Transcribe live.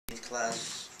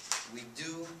class, we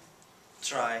do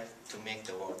try to make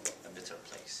the world a better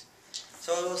place.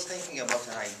 So I was thinking about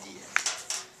an idea.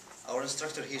 Our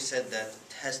instructor here said that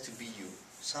it has to be you,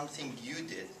 something you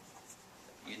did.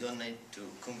 You don't need to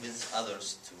convince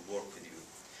others to work with you.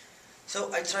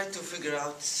 So I tried to figure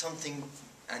out something,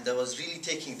 and I was really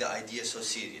taking the idea so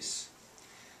serious.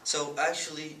 So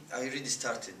actually, I really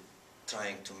started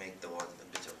trying to make the world a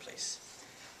better place.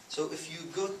 So if you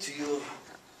go to your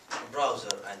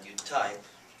browser and you type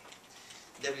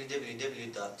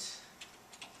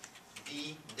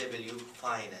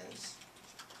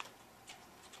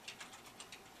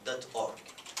www.bwfinance.org,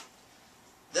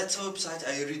 that's a website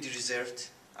I already reserved.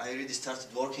 I already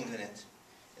started working on it.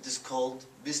 It is called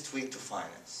Best Way to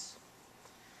Finance.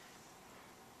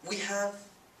 We have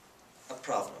a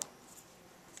problem.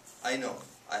 I know.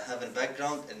 I have a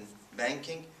background in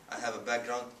banking. I have a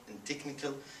background in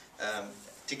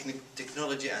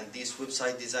technology and this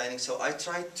website designing. So I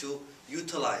try to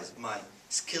utilize my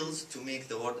skills to make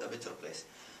the world a better place.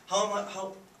 How am I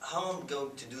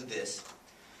going to do this?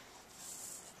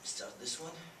 Start this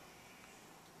one.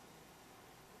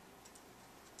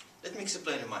 Let me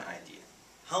explain you my idea.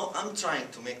 How I'm trying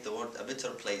to make the world a better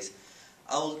place.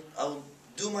 I'll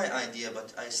do my idea,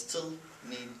 but I still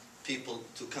need people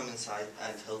to come inside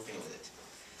and help me with it.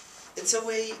 It's a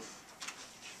way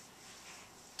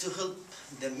to help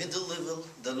the middle level,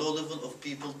 the low level of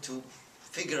people to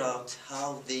figure out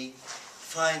how they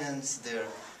finance their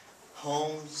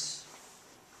homes.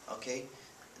 Okay,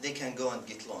 they can go and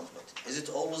get loans, but is it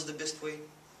always the best way?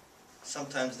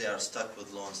 Sometimes they are stuck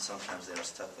with loans, sometimes they are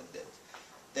stuck with debt.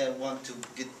 They want to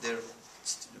get their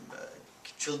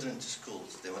children to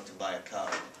schools, they want to buy a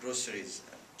car, groceries,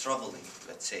 traveling,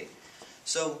 let's say.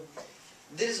 So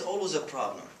there is always a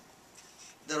problem.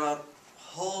 There are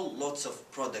whole lots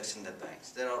of products in the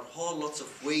banks. There are whole lots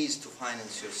of ways to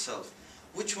finance yourself.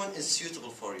 Which one is suitable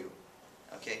for you?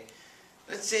 Okay,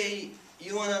 let's say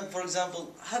you want to, for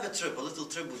example, have a little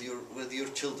trip with your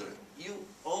children. You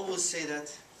always say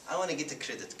that I want to get a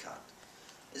credit card.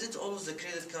 Is it always the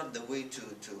credit card the way to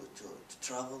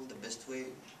travel, the best way?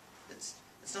 It's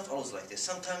not always like this.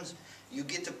 Sometimes you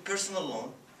get a personal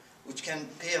loan which can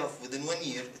pay off within 1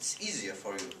 year. It's easier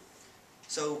for you.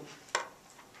 So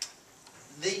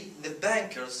the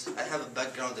bankers, I have a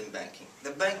background in banking.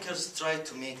 The bankers try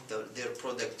to make their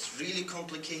products really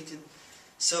complicated,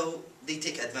 so they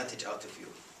take advantage out of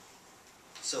you.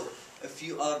 So if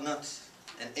you are not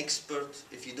an expert,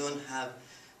 if you don't have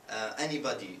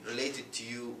anybody related to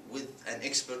you with an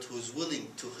expert who's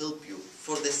willing to help you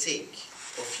for the sake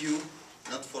of you,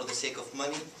 not for the sake of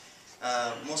money,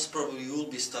 most probably you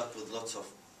will be stuck with lots of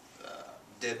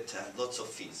debt and lots of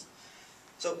fees.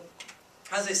 So,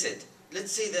 as I said,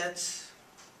 let's say that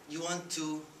you want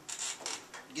to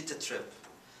get a trip.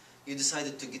 You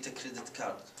decided to get a credit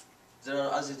card. There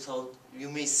are, as I told, you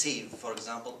may save, for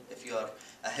example, if you are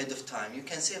ahead of time, you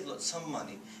can save some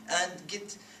money and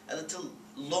get a little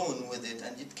loan with it,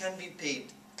 and it can be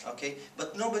paid, okay?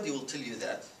 But nobody will tell you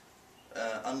that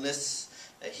unless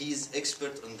he is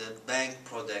expert on the bank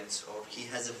products or he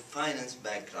has a finance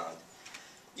background.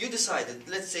 You decided,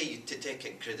 let's say, to take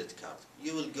a credit card.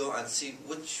 You will go and see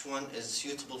which one is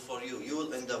suitable for you. You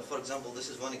will end up, for example, this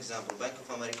is one example. Bank of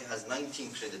America has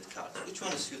 19 credit cards. Which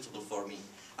one is suitable for me?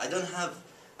 I don't have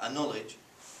a knowledge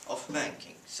of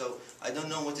banking, so I don't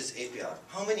know what is APR.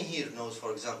 How many here knows,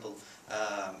 for example,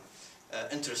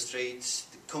 interest rates,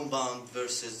 compound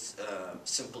versus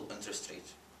simple interest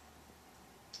rate?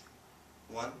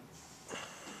 One?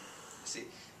 See?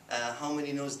 How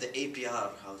many knows the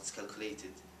APR, how it's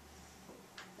calculated?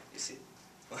 You see?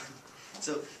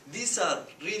 So these are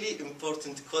really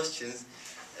important questions.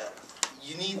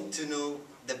 You need to know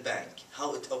the bank,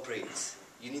 how it operates.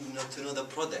 You need to know the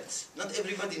products. Not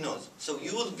everybody knows. So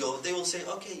you will go, they will say,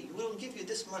 okay, we will give you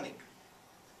this money.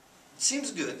 It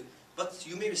seems good, but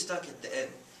you may be stuck at the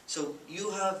end. So you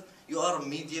are a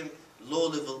medium,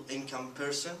 low-level income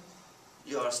person.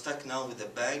 You are stuck now with a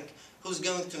bank who's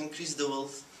going to increase the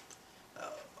wealth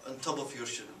on top of your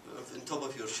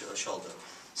shoulder.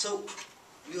 So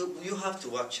you have to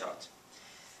watch out.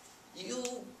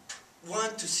 You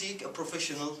want to seek a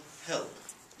professional help.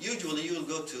 Usually you will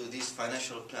go to these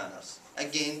financial planners.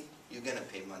 Again, you're going to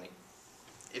pay money.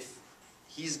 If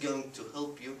he's going to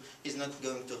help you, he's not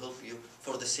going to help you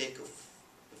for the sake of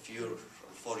your,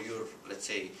 let's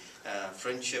say,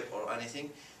 friendship or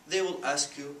anything. They will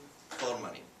ask you for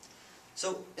money.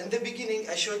 So in the beginning,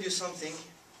 I showed you something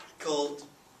called,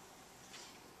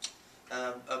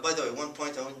 by the way, one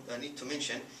point I need to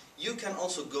mention, you can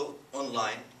also go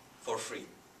online for free,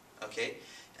 okay?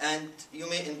 and you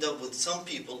may end up with some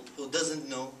people who doesn't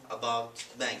know about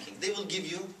banking. They will give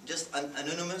you just an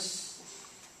anonymous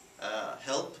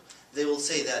help. They will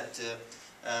say that,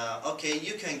 okay,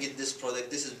 you can get this product,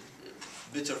 this is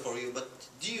better for you, but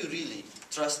do you really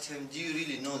trust him? Do you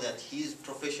really know that he is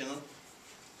professional?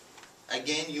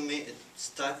 Again, you may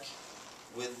stuck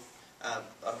with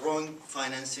a wrong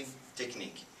financing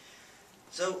technique.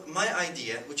 So my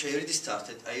idea, which I already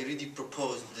started, I already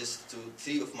proposed this to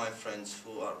 3 of my friends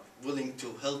who are willing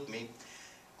to help me.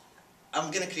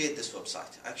 I'm going to create this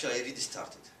website. Actually, I already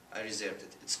started. I reserved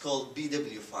it. It's called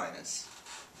BW Finance.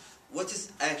 What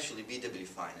is actually BW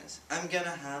Finance? I'm going to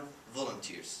have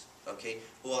volunteers, okay,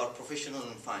 who are professional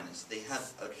in finance. They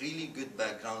have a really good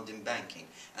background in banking,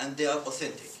 and they are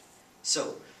authentic.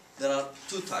 So there are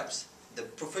 2 types: the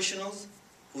professionals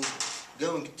who's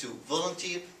going to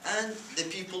volunteer, and the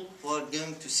people who are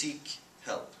going to seek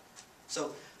help.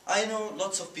 So I know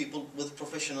lots of people with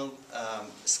professional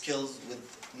skills, with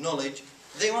knowledge.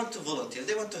 They want to volunteer,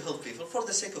 they want to help people for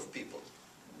the sake of people.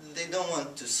 They don't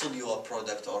want to sell you a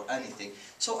product or anything.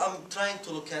 So I'm trying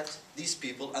to look at these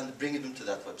people and bring them to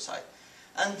that website.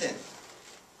 And then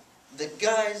the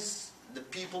guys, the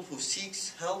people who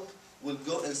seeks help, will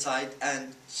go inside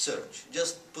and search.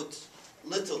 Just put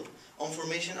little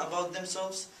information about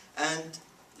themselves, and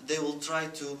they will try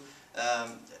to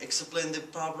explain the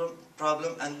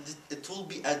problem, and it will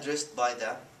be addressed by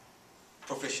the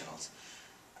professionals.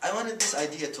 I wanted this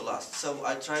idea to last, so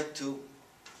I tried to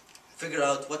figure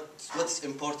out what's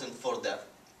important for the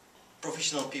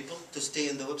professional people to stay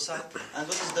in the website, and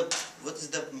what is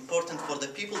the important for the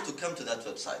people to come to that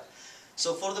website.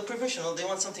 So for the professional, they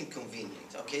want something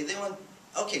convenient. Okay, they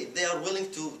are willing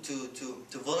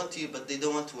to volunteer, but they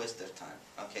don't want to waste their time.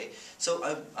 Okay, so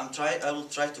I will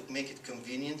try to make it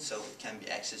convenient, so it can be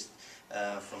accessed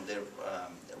from their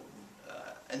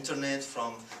internet,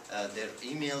 from their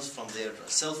emails, from their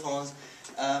cell phones.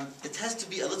 It has to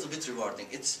be a little bit rewarding.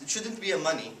 It shouldn't be a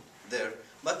money there,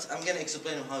 but I'm going to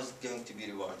explain how it's going to be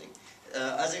rewarding.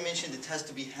 As I mentioned, it has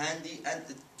to be handy, and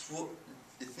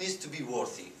it needs to be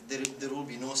worthy. There will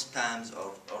be no spams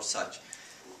or such.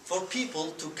 For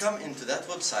people to come into that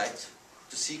website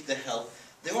to seek the help,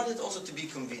 they want it also to be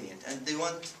convenient, and they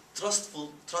want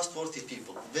trustworthy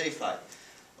people, verified,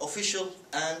 official,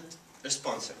 and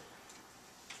responsive.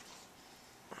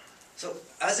 So,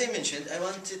 as I mentioned, I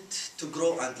want it to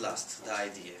grow and last, the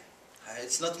idea.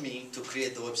 It's not me to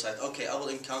create the website. Okay, I will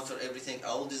encounter everything,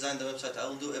 I will design the website, I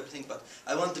will do everything, but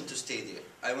I want them to stay there.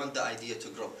 I want the idea to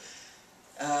grow.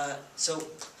 So,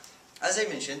 as I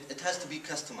mentioned, it has to be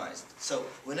customized. So,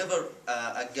 whenever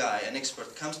a guy, an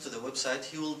expert, comes to the website,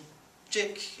 he will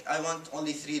check, I want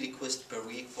only 3 requests per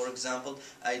week, for example.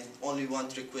 I only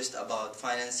want requests about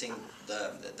financing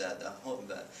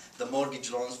the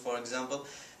mortgage loans, for example.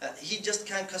 He just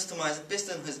can customize it based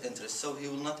on his interest, so he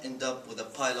will not end up with a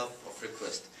pile-up of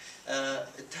requests.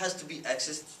 It has to be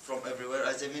accessed from everywhere,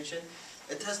 as I mentioned.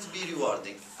 It has to be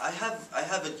rewarding. I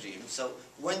have a dream. So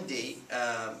one day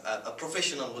a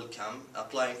professional will come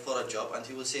applying for a job, and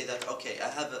he will say that, okay, I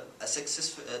have a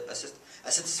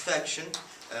satisfaction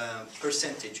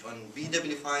percentage on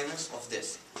BW Finance of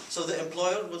this. So the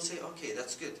employer will say, okay,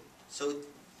 that's good. So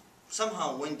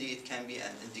somehow one day it can be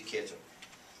an indicator.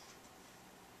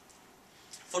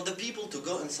 For the people to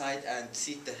go inside and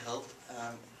seek the help,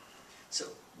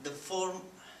 so the form,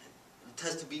 it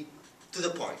has to be to the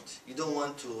point. You don't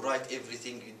want to write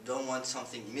everything, you don't want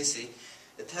something messy.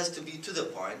 It has to be to the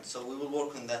point, so we will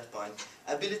work on that point.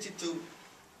 Ability to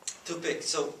pick,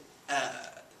 so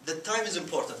the time is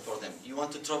important for them. You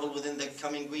want to travel within the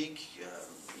coming week,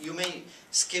 you may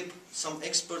skip some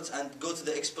experts and go to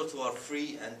the experts who are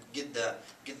free and get the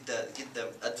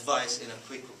advice in a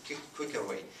quicker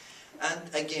way. And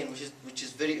again, which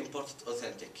is very important,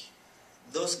 authentic.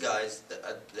 Those guys,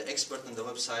 the expert on the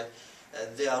website,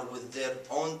 they are with their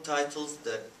own titles,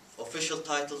 the official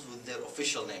titles with their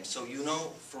official names. So you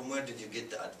know from where did you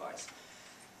get the advice.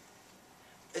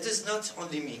 It is not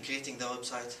only me creating the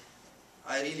website.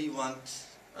 I really want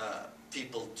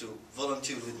people to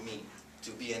volunteer with me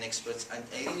to be an expert, and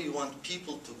I really want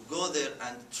people to go there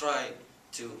and try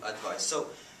to advise.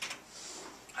 So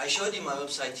I showed you my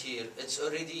website here. It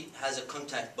already has a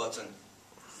contact button.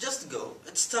 Just go.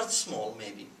 It starts small,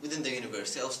 maybe within the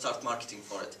university. I'll start marketing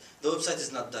for it. The website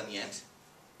is not done yet.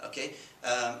 Okay,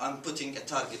 I'm putting a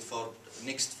target for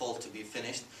next fall to be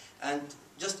finished, and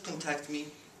just contact me.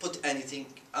 Put anything.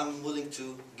 I'm willing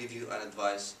to give you an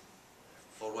advice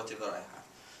for whatever I have.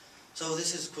 So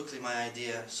this is quickly my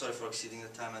idea. Sorry for exceeding the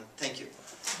time, and thank you.